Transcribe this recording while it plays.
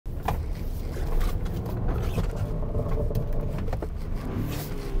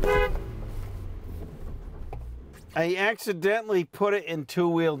I accidentally put it in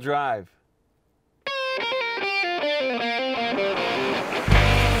two-wheel drive.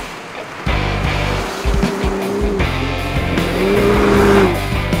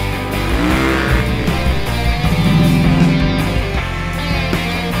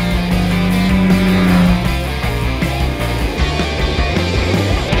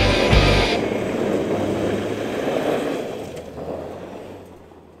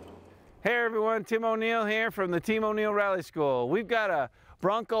 Tim O'Neill here from the Team O'Neill Rally School. We've got a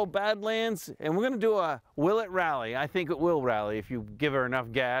Bronco Badlands and we're going to do a will it rally. I think it will rally. If you give her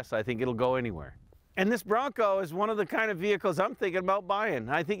enough gas, I think it'll go anywhere. And this Bronco is one of the kind of vehicles I'm thinking about buying.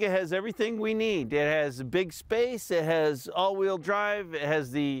 I think it has everything we need. It has big space, it has all-wheel drive, it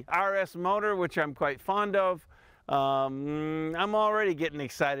has the RS motor, which I'm quite fond of. I'm already getting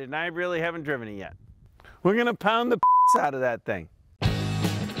excited and I really haven't driven it yet. We're going to pound the out of that thing.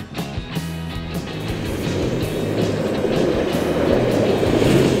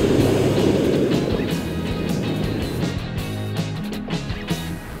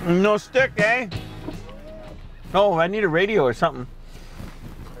 No stick, eh? Oh, I need a radio or something.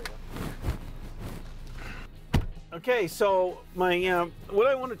 Okay, so my what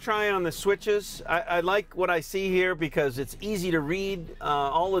I want to try on the switches, I like what I see here because it's easy to read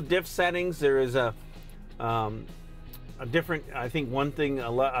all the diff settings. There is a different, I think one thing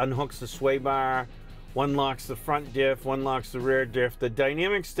unhooks the sway bar, one locks the front diff, one locks the rear diff. The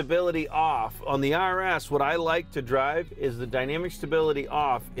dynamic stability off on the RS, what I like to drive is the dynamic stability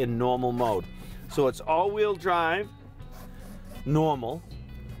off in normal mode. So it's all-wheel drive, normal,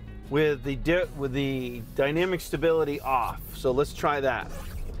 with the dynamic stability off. So let's try that.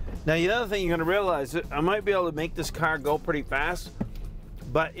 Now the other thing you're going to realize, I might be able to make this car go pretty fast,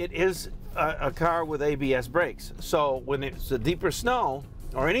 but it is a car with ABS brakes. So when it's a deeper snow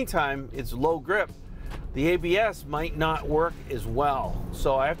or anytime it's low grip, the ABS might not work as well.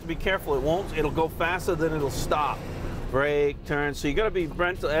 So I have to be careful. It'll go faster than it'll stop. Brake, turn. So you got to be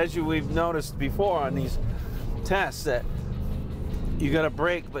mental, as we've noticed before on these tests, that you got to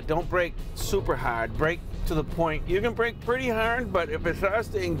brake, but don't brake super hard. Brake to the point. You can brake pretty hard, but if it starts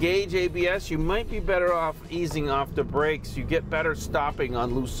to engage ABS, you might be better off easing off the brakes. You get better stopping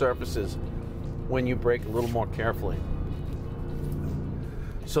on loose surfaces when you brake a little more carefully.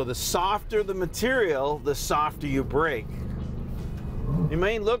 So the softer the material, the softer you brake. It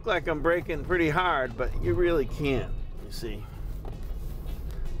may look like I'm braking pretty hard, but you really can't, you see.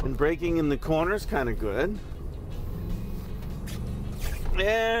 And braking in the corners kind of good.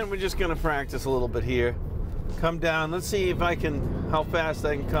 And we're just gonna practice a little bit here. Come down, let's see if I can, how fast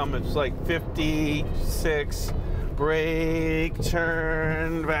I can come. It's like 56, brake,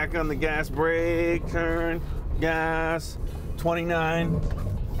 turn, back on the gas, brake, turn, gas, 29.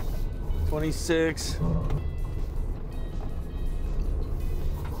 26.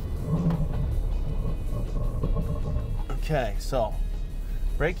 Okay, so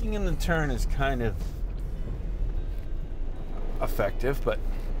braking in the turn is kind of effective, but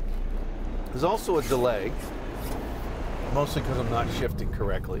there's also a delay, mostly because I'm not shifting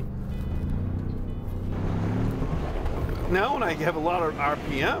correctly. Now when I have a lot of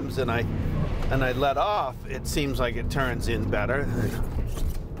RPMs and I let off, it seems like it turns in better.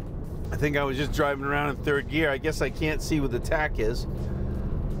 I think I was just driving around in third gear. I guess I can't see what the tach is.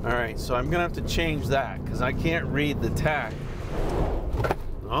 All right, so I'm gonna have to change that because I can't read the tach.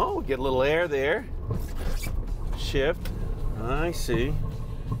 Oh, get a little air there. Shift, I see.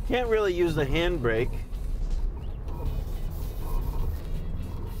 Can't really use the handbrake.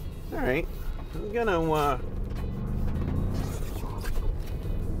 All right, I'm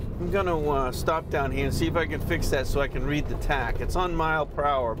gonna stop down here and see if I can fix that so I can read the tach. It's on mile per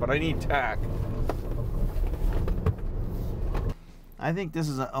hour, but I need tach. I think this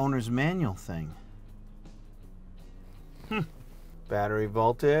is an owner's manual thing. Battery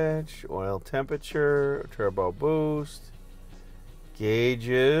voltage, oil temperature, turbo boost,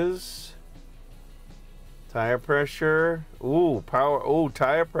 gauges, tire pressure. Ooh, power. Ooh,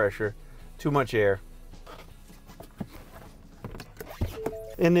 tire pressure. Too much air.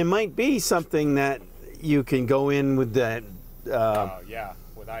 And there might be something that you can go in with that. Yeah,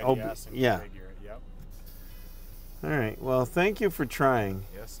 with IDS and yeah. configure it. Yep. All right. Well, thank you for trying.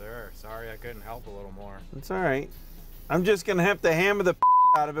 Yes, sir. Sorry I couldn't help a little more. It's all right. I'm just gonna have to hammer the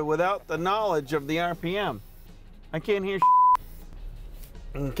out of it without the knowledge of the RPM. I can't hear.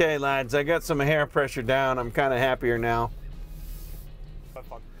 Okay, lads. I got some hair pressure down. I'm kind of happier now.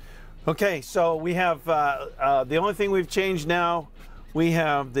 Okay, so we have the only thing we've changed now. We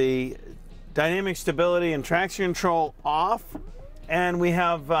have the dynamic stability and traction control off, And we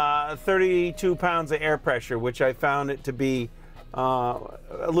have 32 pounds of air pressure, which I found it to be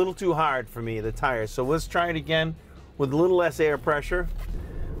a little too hard for me, the tires. So let's try it again with a little less air pressure,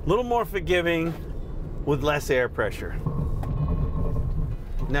 a little more forgiving with less air pressure.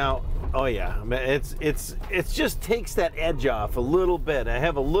 Now, oh yeah, it's just takes that edge off a little bit. I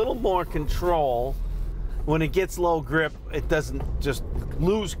have a little more control. When it gets low grip, it doesn't just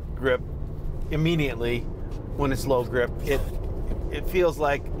lose grip immediately. When it's low grip, it feels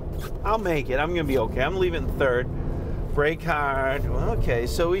like I'll make it. I'm gonna be okay. I'm leaving third. Brake hard. Okay,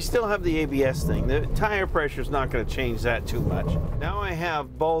 so we still have the ABS thing. The tire pressure is not going to change that too much. Now I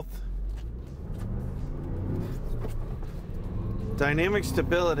have both dynamic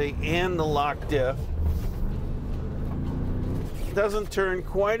stability and the lock diff. It doesn't turn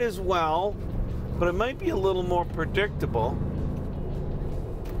quite as well, but it might be a little more predictable.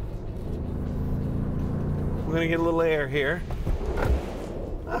 We're going to get a little air here.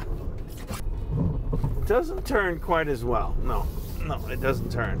 Doesn't turn quite as well. No, it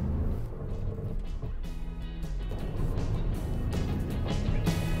doesn't turn.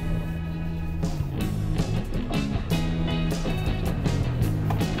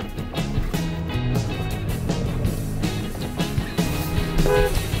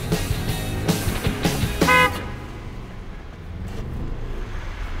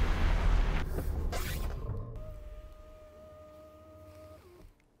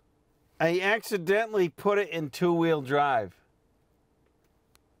 I accidentally put it in two-wheel drive.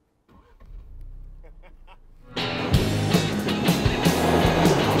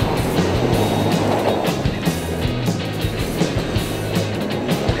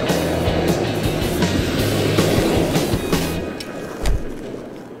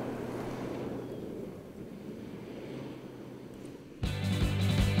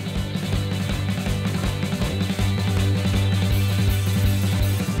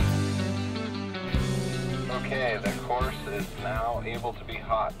 Able to be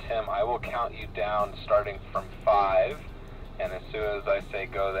hot. Tim, I will count you down starting from 5, and as soon as I say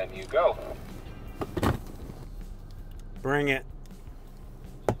go, then you go. Bring it.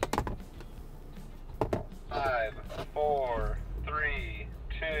 5, 4, 3,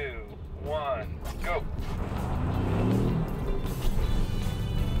 2, 1, go.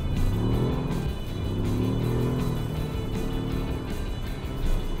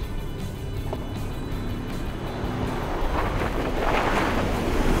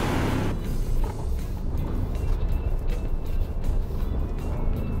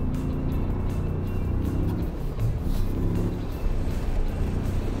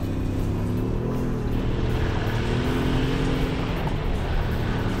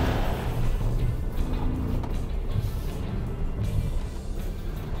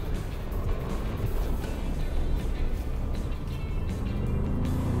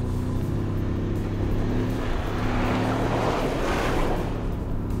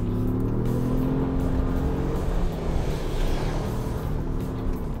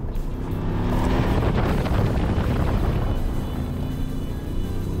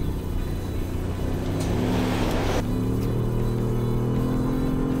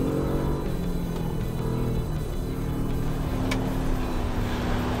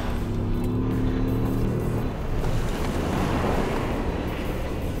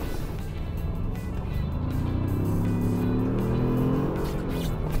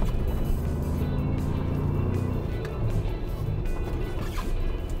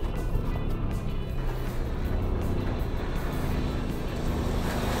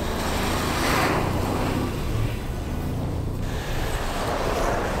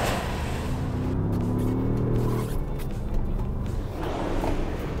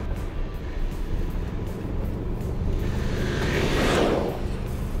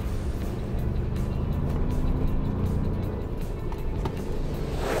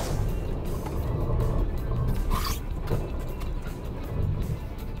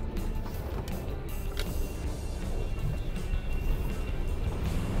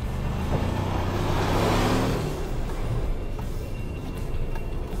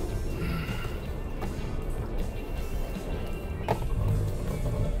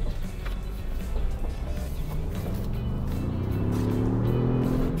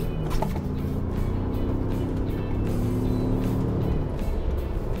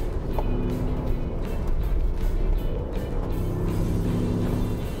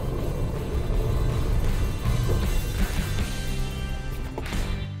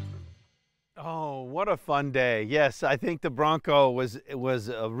 What a fun day. Yes, I think the Bronco was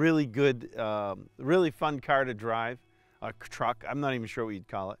a really good, really fun car to drive, a truck. I'm not even sure what you'd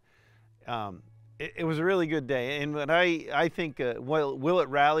call it. it was a really good day. And what I think, will it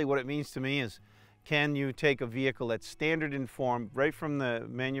rally? What it means to me is, can you take a vehicle that's standard in form right from the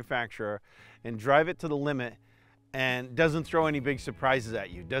manufacturer and drive it to the limit and doesn't throw any big surprises at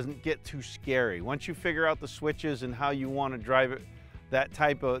you, doesn't get too scary. Once you figure out the switches and how you want to drive it,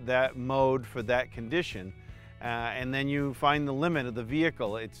 that mode for that condition, and then you find the limit of the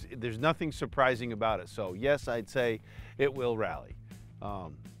vehicle, there's nothing surprising about it. So yes, I'd say it will rally.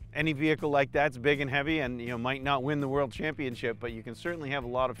 Any vehicle like that's big and heavy, and might not win the world championship, but you can certainly have a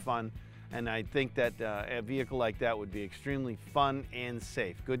lot of fun. And I think that a vehicle like that would be extremely fun and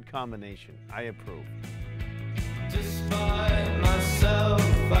safe. Good combination. I approve. Despite myself,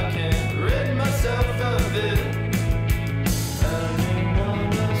 I can't rid myself of it.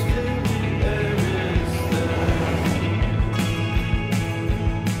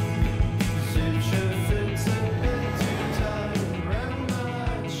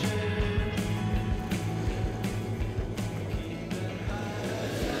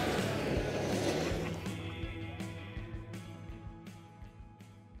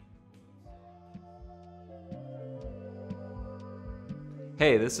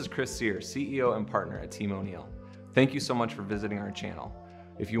 Hey, this is Chris Sear, CEO and partner at Team O'Neill. Thank you so much for visiting our channel.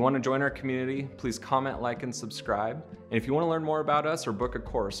 If you want to join our community, please comment, like, and subscribe. And if you want to learn more about us or book a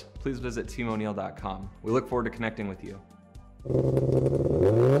course, please visit teamoneil.com. We look forward to connecting with you.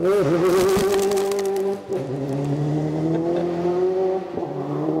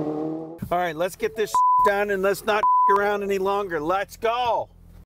 All right, let's get this done and let's not around any longer. Let's go.